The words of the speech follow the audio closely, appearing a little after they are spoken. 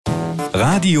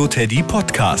Radio Teddy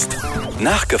Podcast.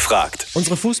 Nachgefragt.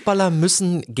 Unsere Fußballer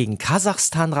müssen gegen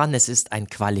Kasachstan ran. Es ist ein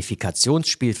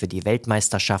Qualifikationsspiel für die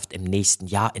Weltmeisterschaft im nächsten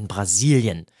Jahr in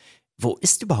Brasilien. Wo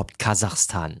ist überhaupt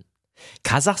Kasachstan?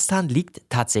 Kasachstan liegt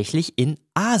tatsächlich in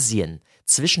Asien,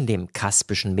 zwischen dem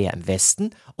Kaspischen Meer im Westen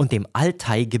und dem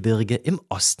Altai-Gebirge im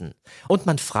Osten. Und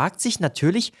man fragt sich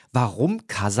natürlich, warum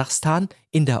Kasachstan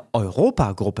in der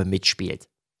Europagruppe mitspielt.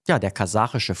 Ja, der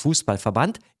kasachische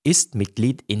Fußballverband ist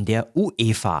Mitglied in der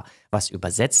UEFA, was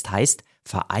übersetzt heißt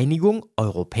Vereinigung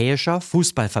europäischer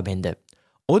Fußballverbände.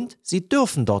 Und sie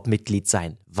dürfen dort Mitglied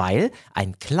sein, weil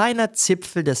ein kleiner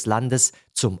Zipfel des Landes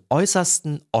zum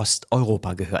äußersten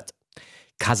Osteuropa gehört.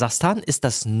 Kasachstan ist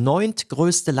das 9.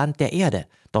 größte Land der Erde.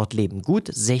 Dort leben gut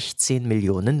 16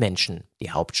 Millionen Menschen.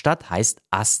 Die Hauptstadt heißt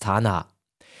Astana.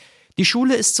 Die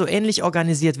Schule ist so ähnlich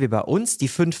organisiert wie bei uns. Die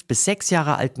 5 bis 6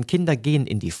 Jahre alten Kinder gehen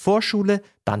in die Vorschule,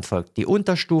 dann folgt die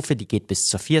Unterstufe, die geht bis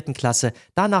zur 4. Klasse,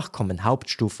 danach kommen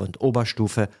Hauptstufe und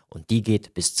Oberstufe und die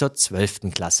geht bis zur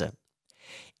 12. Klasse.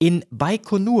 In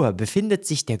Baikonur befindet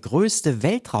sich der größte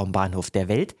Weltraumbahnhof der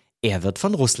Welt. Er wird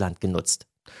von Russland genutzt.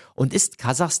 Und ist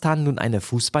Kasachstan nun eine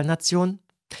Fußballnation?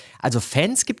 Also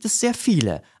Fans gibt es sehr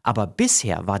viele, aber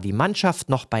bisher war die Mannschaft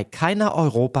noch bei keiner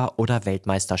Europa- oder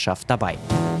Weltmeisterschaft dabei.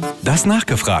 Das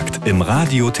Nachgefragt im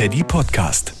Radio Teddy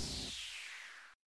Podcast.